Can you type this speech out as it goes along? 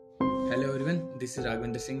Hello everyone, this is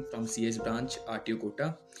Raghvendra Singh from CS branch RTO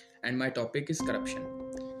Kota and my topic is corruption.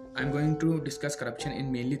 I am going to discuss corruption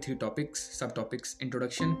in mainly three topics, subtopics: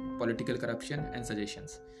 introduction, political corruption and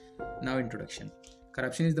suggestions. Now introduction.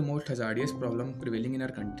 Corruption is the most hazardous problem prevailing in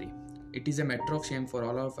our country. It is a matter of shame for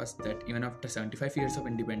all of us that even after 75 years of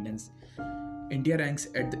independence, India ranks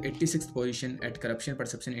at the 86th position at Corruption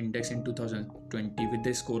Perception Index in 2020 with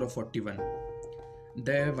a score of 41.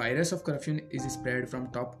 The virus of corruption is spread from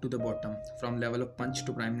top to the bottom, from level of punch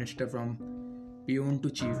to prime minister, from peon to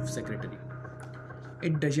chief secretary.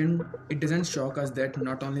 It doesn't shock us that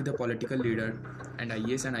not only the political leader and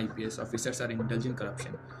IAS and IPS officers are indulged in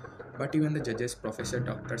corruption, but even the judges, professors,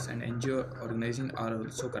 doctors and NGO organizations are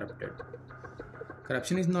also corrupted.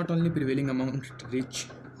 Corruption is not only prevailing among rich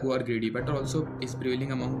who are greedy, but also is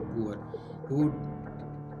prevailing among poor who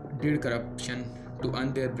did corruption to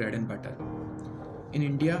earn their bread and butter. In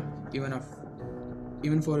India,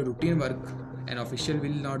 even for a routine work, an official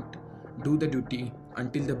will not do the duty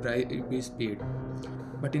until the bribe is paid.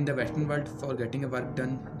 But in the Western world, for getting a work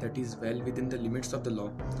done that is well within the limits of the law,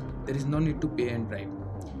 there is no need to pay and bribe.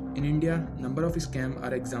 In India, number of scams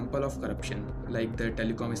are example of corruption, like the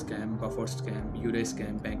telecom scam, buffer scam, Ure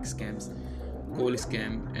scam, bank scams, coal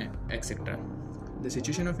scam, etc. The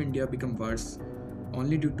situation of India become worse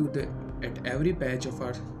only due to at every patch of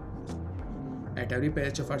our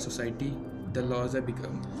society, the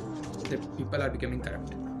people are becoming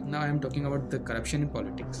corrupt. Now I am talking about the corruption in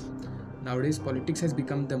politics. Nowadays, politics has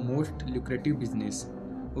become the most lucrative business,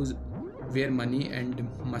 where money and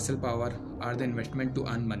muscle power are the investment to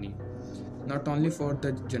earn money, not only for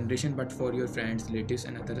the generation but for your friends, relatives,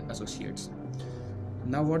 and other associates.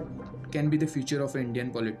 Now, what can be the future of Indian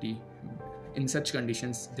polity? In such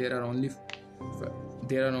conditions, there are only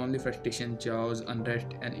frustration, chaos, unrest,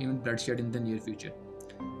 and even bloodshed in the near future.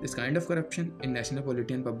 This kind of corruption in national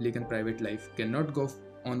polity and public and private life cannot go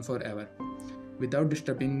on forever without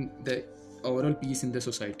disturbing the overall peace in the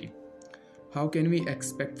society. How can we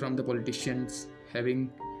expect from the politicians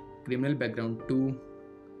having criminal background to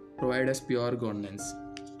provide us pure governance?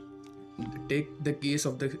 Take the case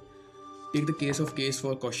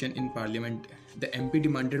for caution in parliament. The MP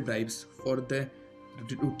demanded bribes for the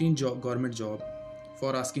routine government job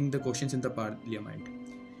for asking the questions in the parliament.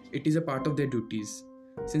 It is a part of their duties,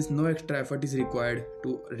 since no extra effort is required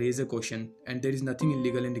to raise a question, and there is nothing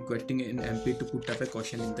illegal in requesting an MP to put up a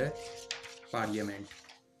question in the parliament.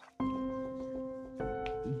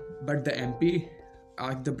 But the MP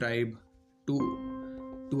asked the bribe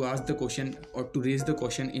to ask the question or to raise the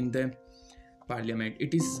question in the parliament.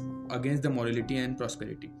 It is against the morality and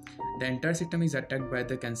prosperity. The entire system is attacked by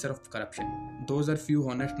the cancer of corruption. Those are few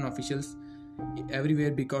honest officials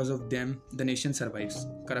everywhere. Because of them, the nation survives.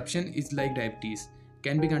 Corruption is like diabetes,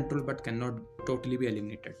 can be controlled but cannot totally be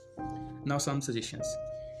eliminated. Now some suggestions.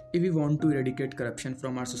 If we want to eradicate corruption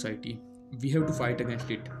from our society, we have to fight against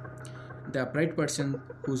it. The upright person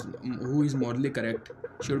who is morally correct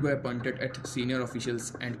should be appointed at senior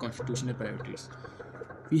officials and constitutional priorities.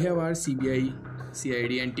 We have our CBI,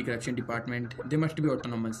 CID, anti-corruption department. They must be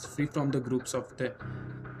autonomous, free from the groups of the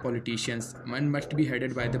politicians, and must be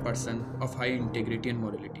headed by the person of high integrity and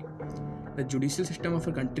morality. The judicial system of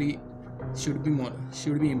a country should be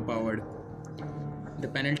empowered. The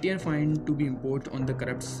penalty and fine to be imposed on the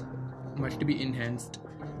corrupts must be enhanced.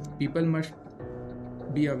 People must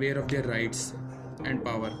be aware of their rights and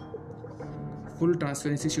power. Full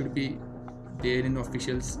transparency should be there in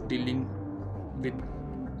officials dealing with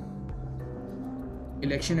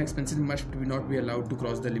election. Expenses must not be allowed to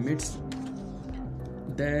cross the limits.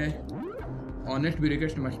 The honest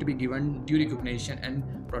bureaucrats must be given due recognition and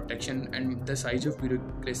protection, and the size of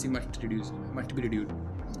bureaucracy must be reduced.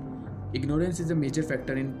 Ignorance is a major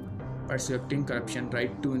factor in pursuing corruption.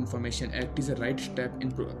 Right to Information Act is a right step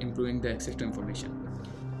in improving the access to information.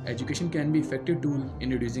 Education can be an effective tool in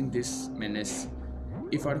reducing this menace.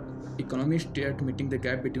 If our economy starts meeting the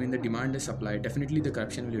gap between the demand and supply, definitely the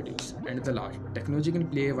corruption will reduce. And the last, technology can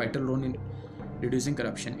play a vital role in reducing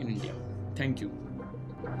corruption in India. Thank you.